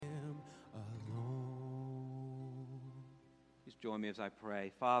join me as I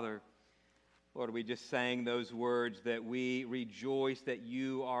pray. Father, Lord, we just sang those words that we rejoice that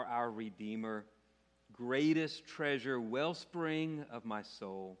you are our Redeemer, greatest treasure, wellspring of my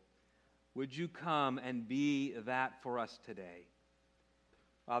soul. Would you come and be that for us today?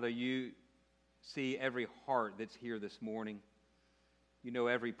 Father, you see every heart that's here this morning. You know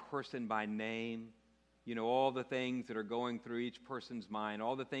every person by name. You know all the things that are going through each person's mind,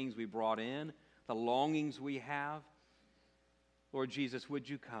 all the things we brought in, the longings we have. Lord Jesus, would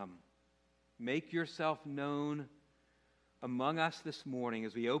you come? Make yourself known among us this morning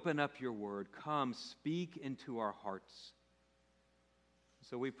as we open up your word. Come, speak into our hearts.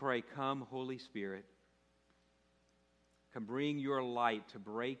 So we pray, come, Holy Spirit. Come, bring your light to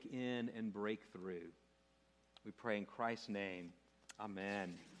break in and break through. We pray in Christ's name.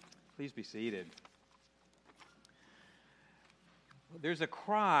 Amen. Please be seated. There's a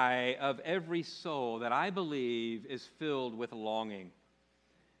cry of every soul that I believe is filled with longing.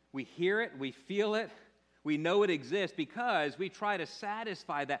 We hear it, we feel it, we know it exists because we try to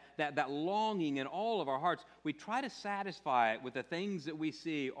satisfy that longing in all of our hearts. We try to satisfy it with the things that we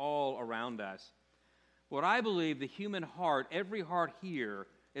see all around us. What I believe the human heart, every heart here,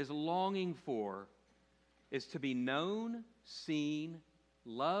 is longing for is to be known, seen,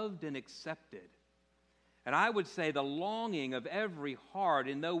 loved, and accepted. And I would say the longing of every heart,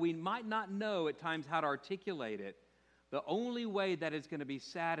 and though we might not know at times how to articulate it, the only way that it's going to be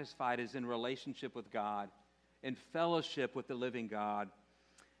satisfied is in relationship with God, in fellowship with the living God.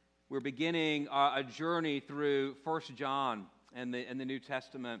 We're beginning a journey through 1 John and the New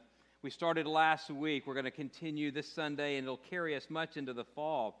Testament. We started last week. We're going to continue this Sunday, and it'll carry us much into the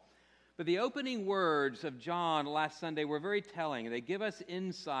fall. But the opening words of John last Sunday were very telling. They give us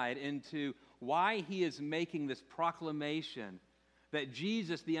insight into why he is making this proclamation that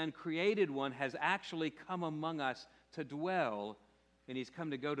Jesus, the uncreated one, has actually come among us to dwell, and he's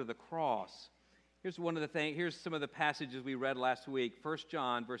come to go to the cross. Here's some of the passages we read last week. 1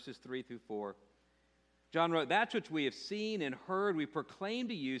 John verses 3 through 4. John wrote, "That's which we have seen and heard, we proclaim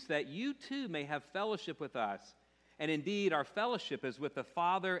to you, so that you too may have fellowship with us. And indeed, our fellowship is with the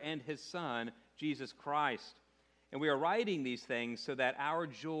Father and his Son, Jesus Christ. And we are writing these things so that our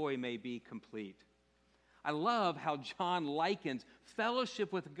joy may be complete." I love how John likens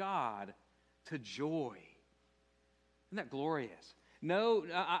fellowship with God to joy. Isn't that glorious? No,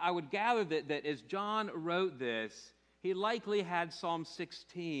 I would gather that as John wrote this, he likely had Psalm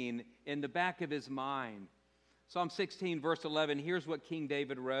 16 in the back of his mind. Psalm 16, verse 11, here's what King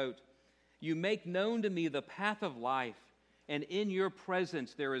David wrote. "You make known to me the path of life, and in your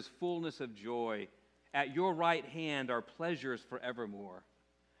presence there is fullness of joy. At your right hand are pleasures forevermore."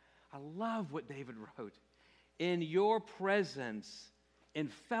 I love what David wrote. In your presence, in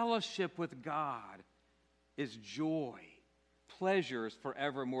fellowship with God, is joy, pleasures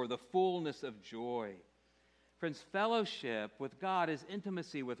forevermore, the fullness of joy. Friends, fellowship with God is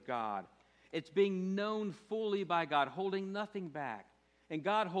intimacy with God. It's being known fully by God, holding nothing back. And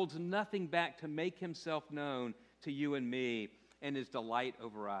God holds nothing back to make himself known to you and me and his delight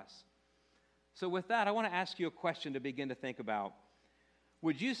over us. So with that, I want to ask you a question to begin to think about.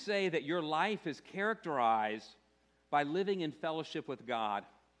 Would you say that your life is characterized by living in fellowship with God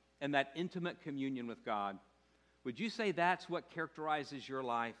and that intimate communion with God? Would you say that's what characterizes your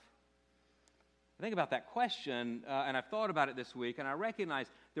life? I think about that question, and I've thought about it this week, and I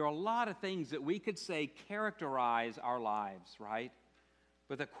recognize there are a lot of things that we could say characterize our lives, right?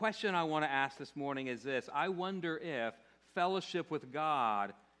 But the question I want to ask this morning is this. I wonder if fellowship with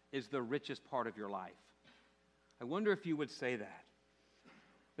God is the richest part of your life. I wonder if you would say that.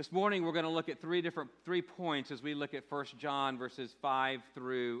 This morning we're going to look at three points as we look at 1 John verses 5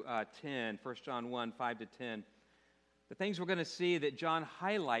 through 10. 1 John 1, 5 to 10. The things we're going to see that John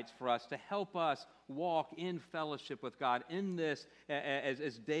highlights for us to help us walk in fellowship with God in this,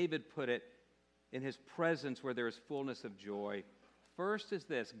 as David put it, in his presence where there is fullness of joy. First is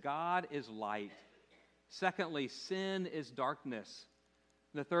this: God is light. Secondly, sin is darkness.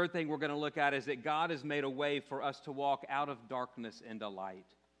 And the third thing we're going to look at is that God has made a way for us to walk out of darkness into light.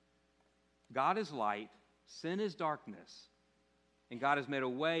 God is light, sin is darkness, and God has made a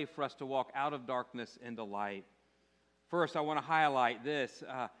way for us to walk out of darkness into light. First, I want to highlight this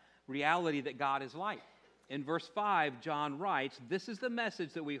reality that God is light. In verse 5, John writes, "This is the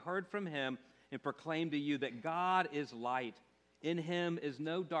message that we heard from him and proclaimed to you, that God is light. In him is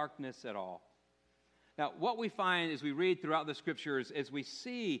no darkness at all." Now, what we find as we read throughout the Scriptures is we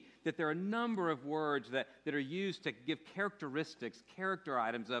see that there are a number of words that are used to give characteristics, character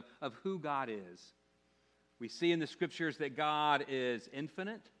items of who God is. We see in the Scriptures that God is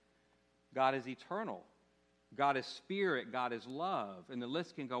infinite, God is eternal, God is spirit, God is love, and the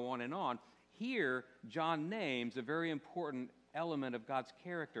list can go on and on. Here, John names a very important element of God's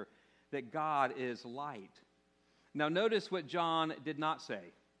character, that God is light. Now, notice what John did not say.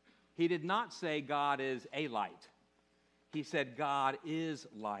 He did not say God is a light. He said God is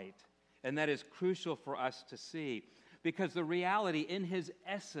light, and that is crucial for us to see, because the reality, in his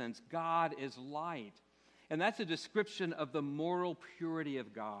essence, God is light. And that's a description of the moral purity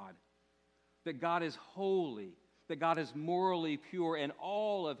of God, that God is holy, that God is morally pure in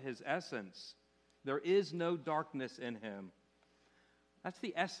all of his essence. There is no darkness in him. That's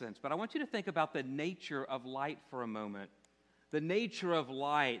the essence. But I want you to think about the nature of light for a moment. The nature of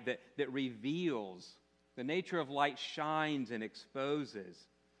light that reveals, the nature of light shines and exposes.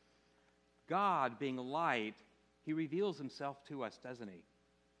 God, being light, he reveals himself to us, doesn't he?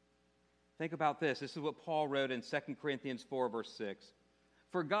 Think about this. This is what Paul wrote in 2 Corinthians 4, verse 6.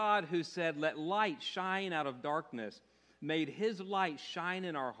 For God, who said, "Let light shine out of darkness," made his light shine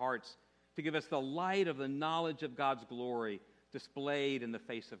in our hearts to give us the light of the knowledge of God's glory displayed in the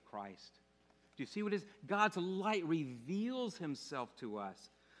face of Christ. Do you see what it is? God's light reveals himself to us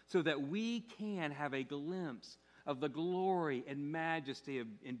so that we can have a glimpse of the glory and majesty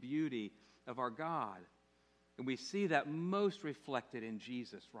and beauty of our God. And we see that most reflected in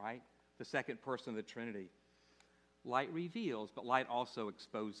Jesus, right? The second person of the Trinity. Light reveals, but light also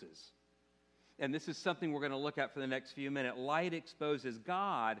exposes. And this is something we're going to look at for the next few minutes. Light exposes.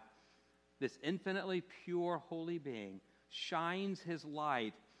 God, this infinitely pure, holy being, shines his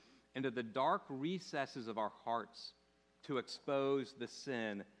light into the dark recesses of our hearts to expose the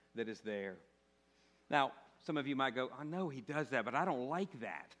sin that is there. Now, some of you might go, I know he does that, but I don't like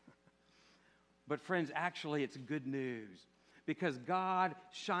that. But friends, actually, it's good news. Because God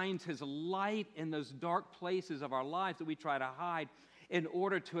shines his light in those dark places of our lives that we try to hide in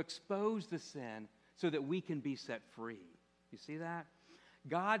order to expose the sin so that we can be set free. You see that?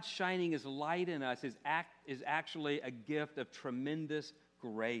 God shining his light in us is actually a gift of tremendous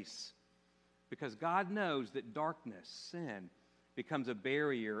grace. Because God knows that darkness, sin, becomes a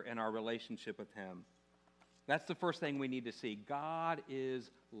barrier in our relationship with him. That's the first thing we need to see. God is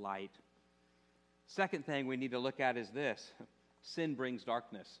light. Second thing we need to look at is this. Sin brings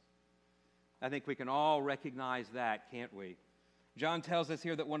darkness. I think we can all recognize that, can't we? John tells us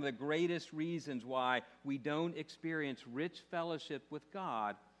here that one of the greatest reasons why we don't experience rich fellowship with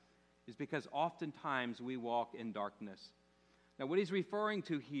God is because oftentimes we walk in darkness. Now, what he's referring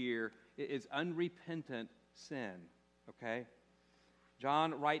to here is unrepentant sin, okay?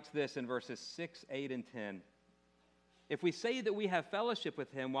 John writes this in verses 6, 8, and 10. If we say that we have fellowship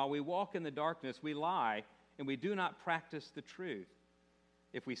with him while we walk in the darkness, we lie, and we do not practice the truth.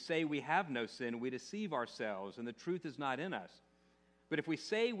 If we say we have no sin, we deceive ourselves, and the truth is not in us. But if we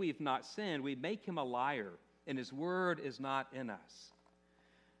say we've not sinned, we make him a liar, and his word is not in us.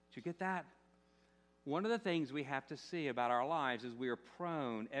 Did you get that? One of the things we have to see about our lives is we are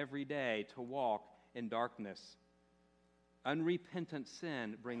prone every day to walk in darkness. Unrepentant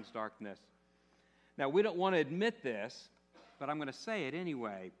sin brings darkness. Now, we don't want to admit this, but I'm going to say it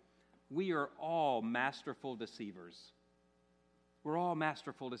anyway. We are all masterful deceivers. We're all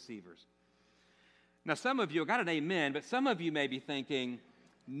masterful deceivers. Now, some of you, I got an amen, but some of you may be thinking,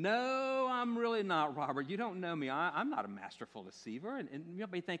 no, I'm really not, Robert. You don't know me. I'm not a masterful deceiver. And you'll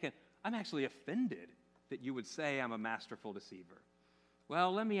be thinking, I'm actually offended that you would say I'm a masterful deceiver.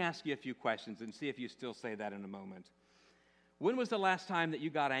 Well, let me ask you a few questions and see if you still say that in a moment. When was the last time that you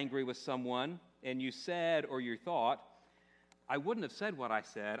got angry with someone and you said or you thought, I wouldn't have said what I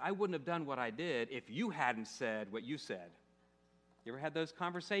said, I wouldn't have done what I did if you hadn't said what you said? You ever had those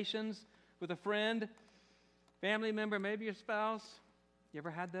conversations with a friend, family member, maybe your spouse? You ever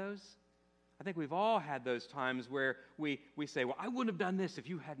had those? I think we've all had those times where we say, well, I wouldn't have done this if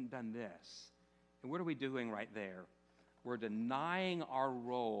you hadn't done this. And what are we doing right there? We're denying our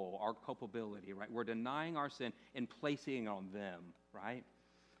role, our culpability, right? We're denying our sin and placing it on them, right?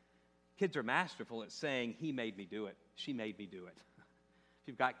 Kids are masterful at saying, he made me do it. She made me do it. If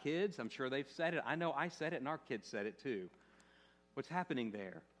you've got kids, I'm sure they've said it. I know I said it, and our kids said it too. What's happening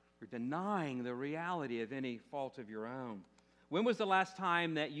there? You're denying the reality of any fault of your own. When was the last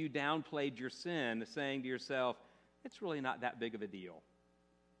time that you downplayed your sin, saying to yourself, it's really not that big of a deal?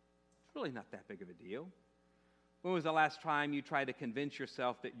 It's really not that big of a deal. When was the last time you tried to convince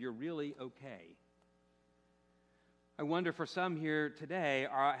yourself that you're really okay? I wonder for some here today,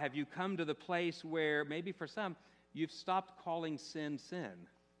 have you come to the place where maybe for some, you've stopped calling sin sin?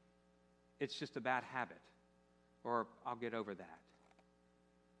 It's just a bad habit. Or I'll get over that.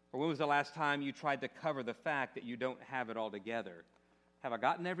 Or when was the last time you tried to cover the fact that you don't have it all together? Have I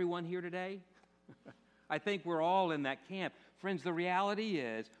gotten everyone here today? I think we're all in that camp. Friends, the reality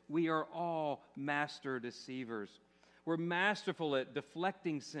is we are all master deceivers. We're masterful at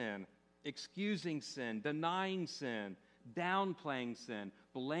deflecting sin, excusing sin, denying sin, downplaying sin,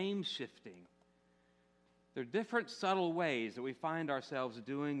 blame shifting. There are different subtle ways that we find ourselves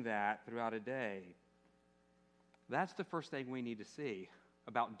doing that throughout a day. That's the first thing we need to see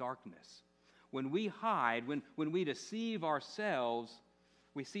about darkness. When we hide, when we deceive ourselves,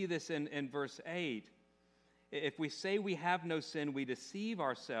 we see this in verse 8. If we say we have no sin, we deceive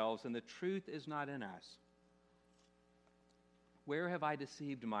ourselves, and the truth is not in us. Where have I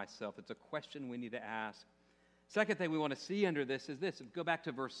deceived myself? It's a question we need to ask. Second thing we want to see under this is this. Go back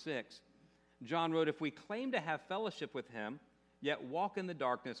to verse 6. John wrote, if we claim to have fellowship with him, yet walk in the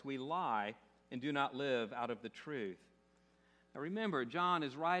darkness, we lie and do not live out of the truth. Now remember, John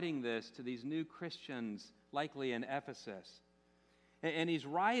is writing this to these new Christians, likely in Ephesus. And he's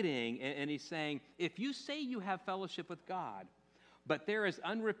writing and he's saying, if you say you have fellowship with God, but there is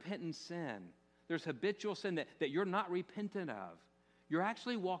unrepentant sin, there's habitual sin that you're not repentant of, you're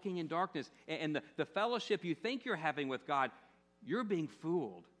actually walking in darkness. And the fellowship you think you're having with God, you're being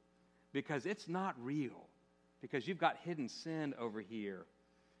fooled because it's not real, because you've got hidden sin over here.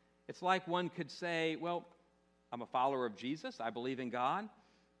 It's like one could say, well, I'm a follower of Jesus. I believe in God.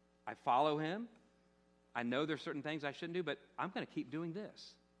 I follow him. I know there's certain things I shouldn't do, but I'm going to keep doing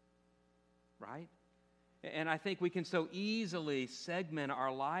this, right? And I think we can so easily segment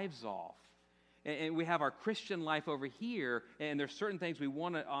our lives off. And we have our Christian life over here, and there's certain things we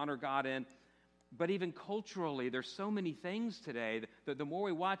want to honor God in, but even culturally, there's so many things today that the more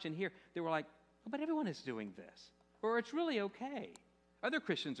we watch and hear, they were like, oh, but everyone is doing this, or it's really okay. Other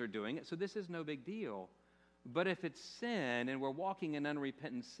Christians are doing it, so this is no big deal. But if it's sin and we're walking in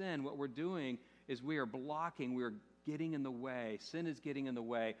unrepentant sin, what we're doing is we are blocking, we are getting in the way. Sin is getting in the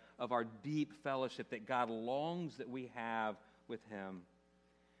way of our deep fellowship that God longs that we have with him.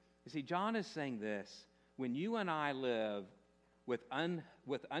 You see, John is saying this: when you and I live with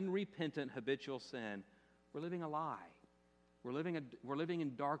unrepentant habitual sin, we're living a lie. We're living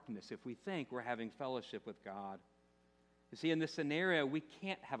in darkness if we think we're having fellowship with God. You see, in this scenario, we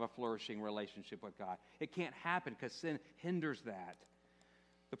can't have a flourishing relationship with God. It can't happen because sin hinders that.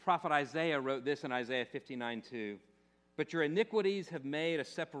 The prophet Isaiah wrote this in Isaiah 59:2. But your iniquities have made a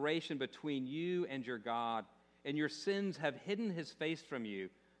separation between you and your God, and your sins have hidden his face from you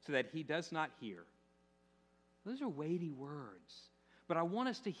so that he does not hear. Those are weighty words. But I want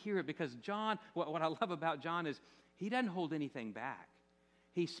us to hear it because John, what I love about John is he doesn't hold anything back.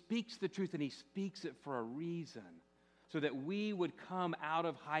 He speaks the truth, and he speaks it for a reason, so that we would come out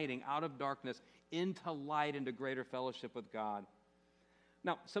of hiding, out of darkness, into light, into greater fellowship with God.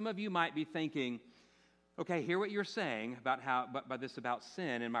 Now, some of you might be thinking, okay, hear what you're saying about this about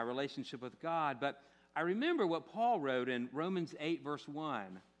sin and my relationship with God, but I remember what Paul wrote in Romans 8, verse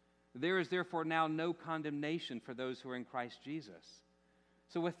 1. There is therefore now no condemnation for those who are in Christ Jesus.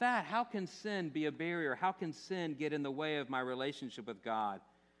 So with that, how can sin be a barrier? How can sin get in the way of my relationship with God?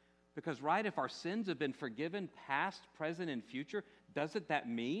 Because, right, if our sins have been forgiven, past, present, and future, doesn't that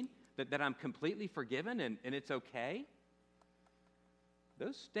mean that I'm completely forgiven and it's okay?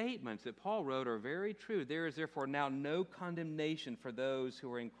 Those statements that Paul wrote are very true. There is therefore now no condemnation for those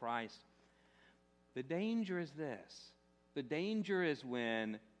who are in Christ. The danger is this. The danger is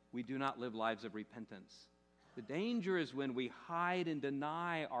when we do not live lives of repentance. The danger is when we hide and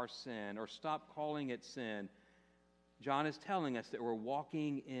deny our sin or stop calling it sin. John is telling us that we're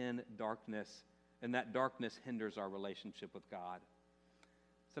walking in darkness, and that darkness hinders our relationship with God.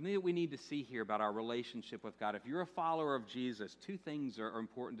 Something that we need to see here about our relationship with God. If you're a follower of Jesus, two things are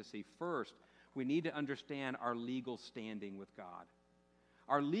important to see. First, we need to understand our legal standing with God.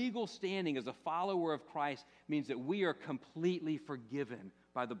 Our legal standing as a follower of Christ means that we are completely forgiven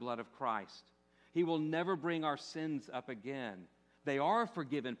by the blood of Christ. He will never bring our sins up again. They are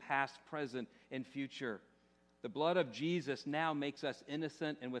forgiven past, present, and future. The blood of Jesus now makes us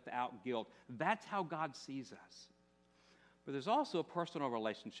innocent and without guilt. That's how God sees us. But there's also a personal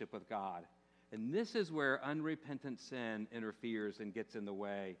relationship with God. And this is where unrepentant sin interferes and gets in the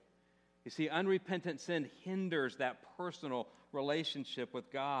way. You see, unrepentant sin hinders that personal relationship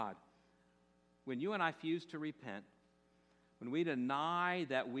with God. When you and I refuse to repent, when we deny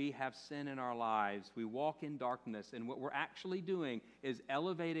that we have sin in our lives, we walk in darkness, and what we're actually doing is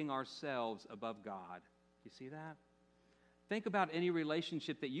elevating ourselves above God. You see that? Think about any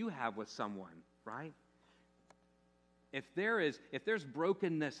relationship that you have with someone, right? If there's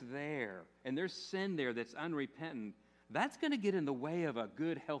brokenness there and there's sin there that's unrepentant, that's going to get in the way of a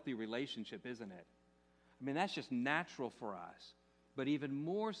good, healthy relationship, isn't it? I mean, that's just natural for us. But even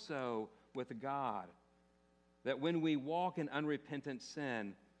more so with God. that when we walk in unrepentant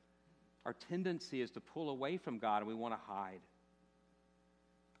sin, our tendency is to pull away from God and we want to hide.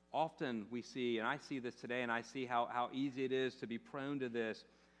 Often we see, and I see this today, and I see how easy it is to be prone to this.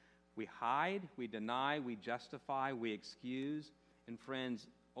 We hide, we deny, we justify, we excuse, and friends,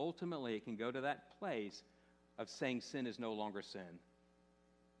 ultimately it can go to that place of saying sin is no longer sin.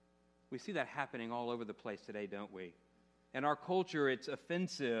 We see that happening all over the place today, don't we? In our culture, it's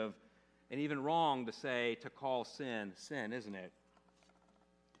offensive and even wrong to call sin, isn't it?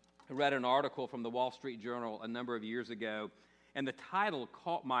 I read an article from the Wall Street Journal a number of years ago, and the title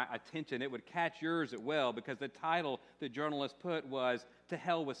caught my attention. It would catch yours as well, because the title the journalist put was, "To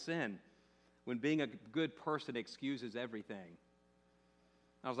Hell with Sin, when being a good person excuses everything."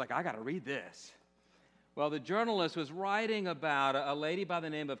 I was like, I got to read this. Well, the journalist was writing about a lady by the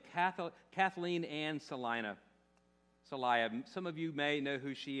name of Kathleen Ann Salaya. Some of you may know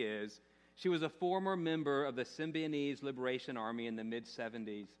who she is. She was a former member of the Symbionese Liberation Army in the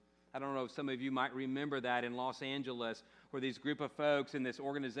mid-'70s. I don't know if some of you might remember that in Los Angeles, where these group of folks in this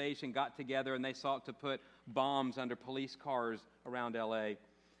organization got together and they sought to put bombs under police cars around L.A.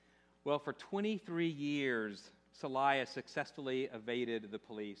 Well, for 23 years, Salaya successfully evaded the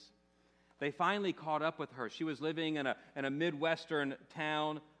police. They finally caught up with her. She was living in a Midwestern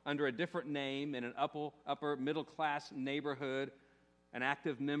town under a different name in an upper middle-class neighborhood, an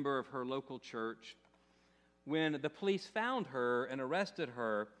active member of her local church. When the police found her and arrested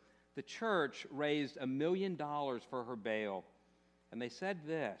her, the church raised $1 million for her bail. And they said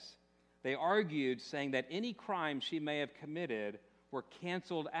this. They argued, saying that any crimes she may have committed were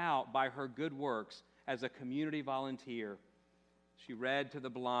canceled out by her good works as a community volunteer. She read to the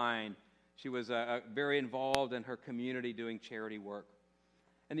blind. She was very involved in her community doing charity work.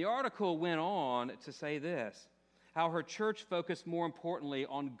 And the article went on to say this, how her church focused more importantly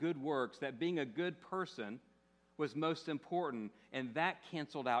on good works, that being a good person was most important, and that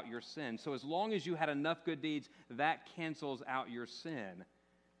canceled out your sin. So as long as you had enough good deeds, that cancels out your sin.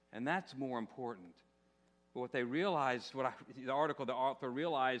 And that's more important. But what they realized, the author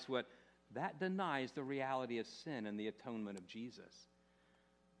realized, that denies the reality of sin and the atonement of Jesus.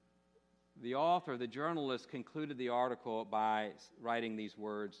 The author, the journalist, concluded the article by writing these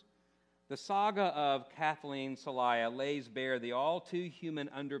words. The saga of Kathleen Salaya lays bare the all-too-human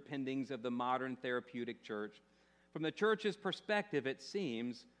underpinnings of the modern therapeutic church. From the church's perspective, it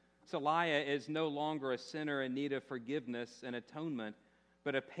seems, Salaya is no longer a sinner in need of forgiveness and atonement,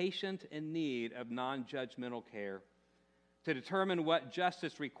 but a patient in need of non-judgmental care. To determine what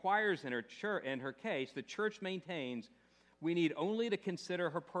justice requires in her case, the church maintains we need only to consider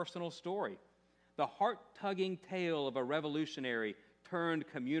her personal story, the heart-tugging tale of a revolutionary turned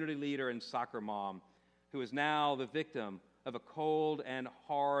community leader and soccer mom who is now the victim of a cold and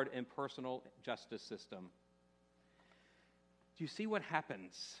hard and personal justice system. Do you see what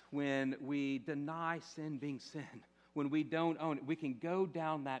happens when we deny sin being sin? When we don't own it, we can go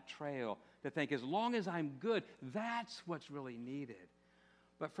down that trail to think, as long as I'm good, that's what's really needed.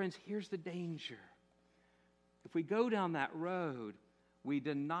 But friends, here's the danger. If we go down that road, we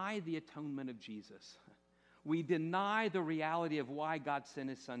deny the atonement of Jesus. We deny the reality of why God sent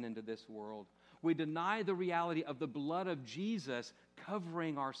his son into this world. We deny the reality of the blood of Jesus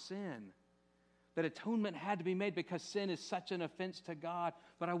covering our sin. That atonement had to be made because sin is such an offense to God.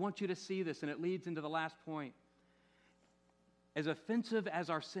 But I want you to see this, and it leads into the last point. As offensive as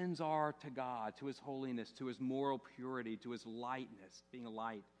our sins are to God, to his holiness, to his moral purity, to his lightness, being a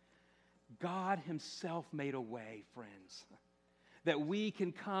light, God himself made a way, friends, that we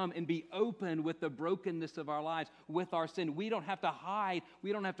can come and be open with the brokenness of our lives, with our sin. We don't have to hide.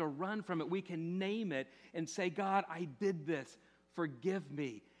 We don't have to run from it. We can name it and say, God, I did this. Forgive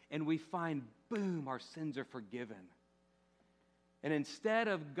me. And we find, boom, our sins are forgiven. And instead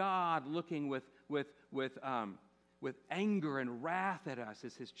of God looking with anger and wrath at us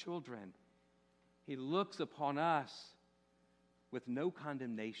as his children, he looks upon us with no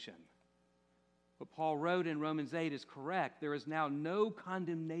condemnation. What Paul wrote in Romans 8 is correct. There is now no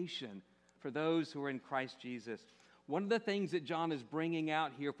condemnation for those who are in Christ Jesus. One of the things that John is bringing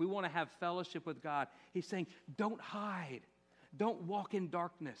out here, if we want to have fellowship with God, he's saying, don't hide. Don't walk in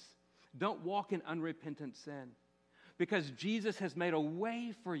darkness. Don't walk in unrepentant sin. Because Jesus has made a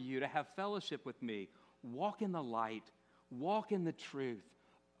way for you to have fellowship with me. Walk in the light. Walk in the truth.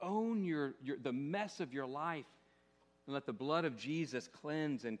 Own the mess of your life. And let the blood of Jesus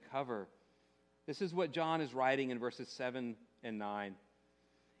cleanse and cover. This is what John is writing in verses 7 and 9.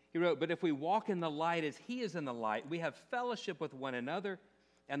 He wrote, but if we walk in the light as he is in the light, we have fellowship with one another,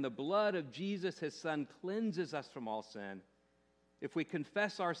 and the blood of Jesus, his son, cleanses us from all sin. If we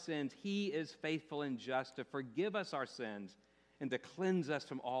confess our sins, He is faithful and just to forgive us our sins and to cleanse us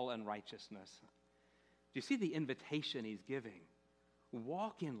from all unrighteousness. Do you see the invitation He's giving?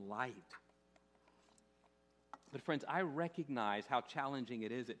 Walk in light. But friends, I recognize how challenging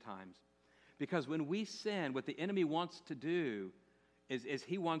it is at times. Because when we sin, what the enemy wants to do is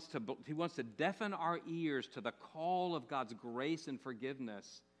he wants to deafen our ears to the call of God's grace and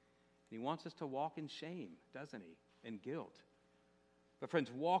forgiveness. He wants us to walk in shame, doesn't he? And guilt. But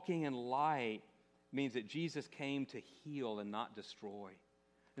friends, walking in light means that Jesus came to heal and not destroy.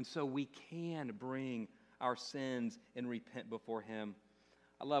 And so we can bring our sins and repent before Him.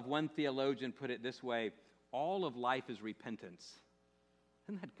 I love one theologian put it this way: all of life is repentance.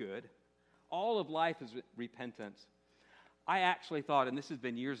 Isn't that good? All of life is repentance. I actually thought, and this has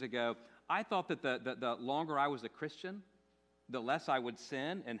been years ago, I thought that the longer I was a Christian, the less I would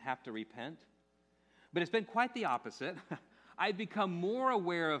sin and have to repent. But it's been quite the opposite. I've become more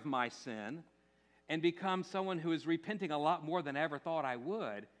aware of my sin and become someone who is repenting a lot more than I ever thought I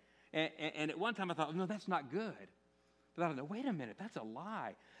would. And at one time I thought, no, that's not good. But I thought, no, wait a minute, that's a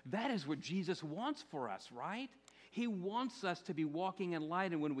lie. That is what Jesus wants for us, right? He wants us to be walking in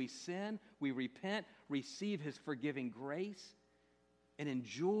light, and when we sin, we repent, receive His forgiving grace, and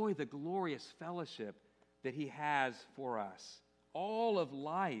enjoy the glorious fellowship that He has for us. All of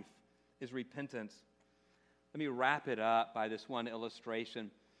life is repentance. Let me wrap it up by this one illustration.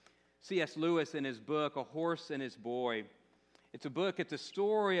 C.S. Lewis, in his book, A Horse and His Boy, it's a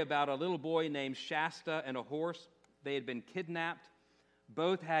story about a little boy named Shasta and a horse. They had been kidnapped.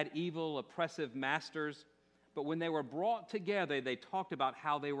 Both had evil, oppressive masters. But when they were brought together, they talked about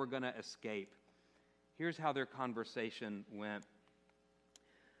how they were going to escape. Here's how their conversation went.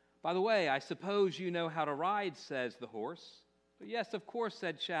 By the way, I suppose you know how to ride, says the horse. Yes, of course,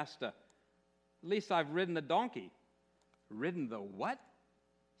 said Shasta. At least I've ridden a donkey. Ridden the what?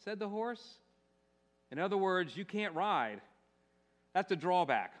 Said the horse. In other words, you can't ride. That's a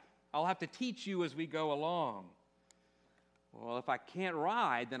drawback. I'll have to teach you as we go along. Well, if I can't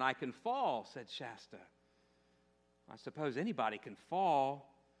ride, then I can fall, said Shasta. I suppose anybody can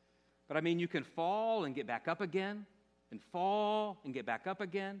fall. But I mean, you can fall and get back up again, and fall and get back up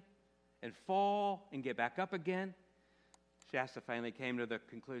again, and fall and get back up again. Shasta finally came to the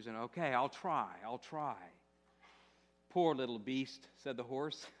conclusion, okay, I'll try. Poor little beast, said the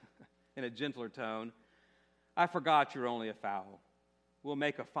horse in a gentler tone. I forgot you're only a fowl. We'll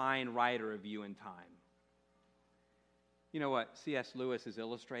make a fine rider of you in time. You know what C.S. Lewis is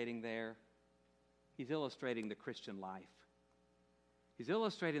illustrating there? He's illustrating the Christian life. He's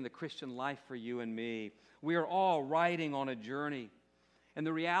illustrating the Christian life for you and me. We are all riding on a journey. And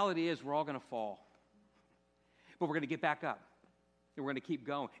the reality is we're all going to fall. But we're going to get back up. And we're going to keep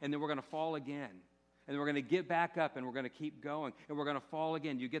going. And then we're going to fall again. And then we're going to get back up and we're going to keep going. And we're going to fall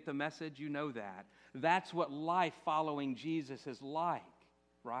again. You get the message? You know that. That's what life following Jesus is like,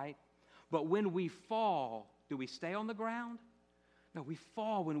 right? But when we fall, do we stay on the ground? No, we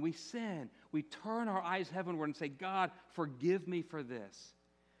fall when we sin. We turn our eyes heavenward and say, God, forgive me for this.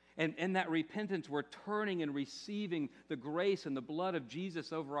 And in that repentance, we're turning and receiving the grace and the blood of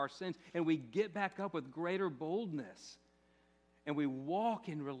Jesus over our sins. And we get back up with greater boldness. And we walk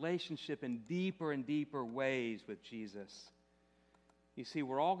in relationship in deeper and deeper ways with Jesus. You see,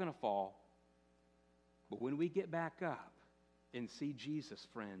 we're all going to fall. But when we get back up and see Jesus,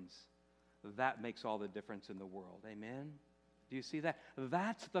 friends, that makes all the difference in the world. Amen? Do you see that?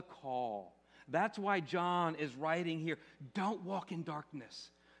 That's the call. That's why John is writing here. Don't walk in darkness.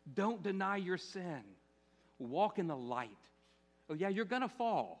 Don't deny your sin. Walk in the light. Oh, yeah, you're going to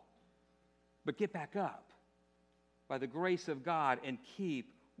fall. But get back up by the grace of God and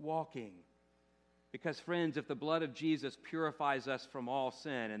keep walking. Because, friends, if the blood of Jesus purifies us from all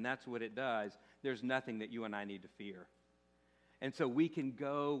sin, and that's what it does, there's nothing that you and I need to fear. And so we can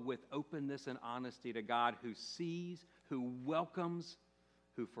go with openness and honesty to God who sees, who welcomes,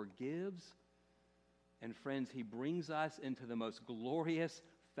 who forgives. And friends, He brings us into the most glorious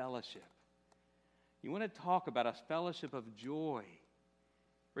fellowship. You want to talk about a fellowship of joy,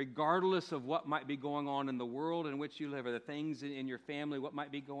 regardless of what might be going on in the world in which you live or the things in your family, what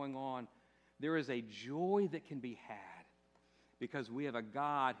might be going on. There is a joy that can be had because we have a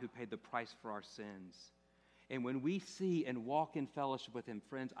God who paid the price for our sins. And when we see and walk in fellowship with Him,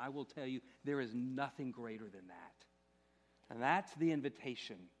 friends, I will tell you, there is nothing greater than that. And that's the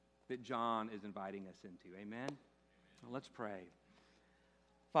invitation that John is inviting us into. Amen? Well, let's pray.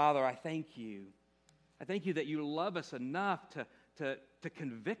 Father, I thank you. I thank you that you love us enough to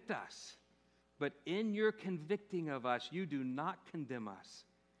convict us. But in your convicting of us, you do not condemn us.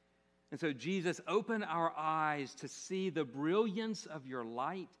 And so, Jesus, open our eyes to see the brilliance of your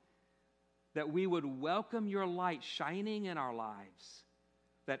light, that we would welcome your light shining in our lives,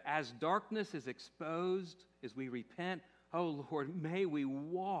 that as darkness is exposed, as we repent, oh Lord, may we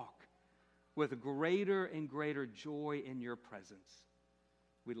walk with greater and greater joy in your presence.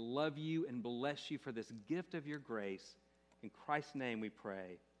 We love you and bless you for this gift of your grace. In Christ's name we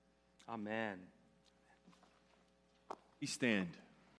pray. Amen. We stand.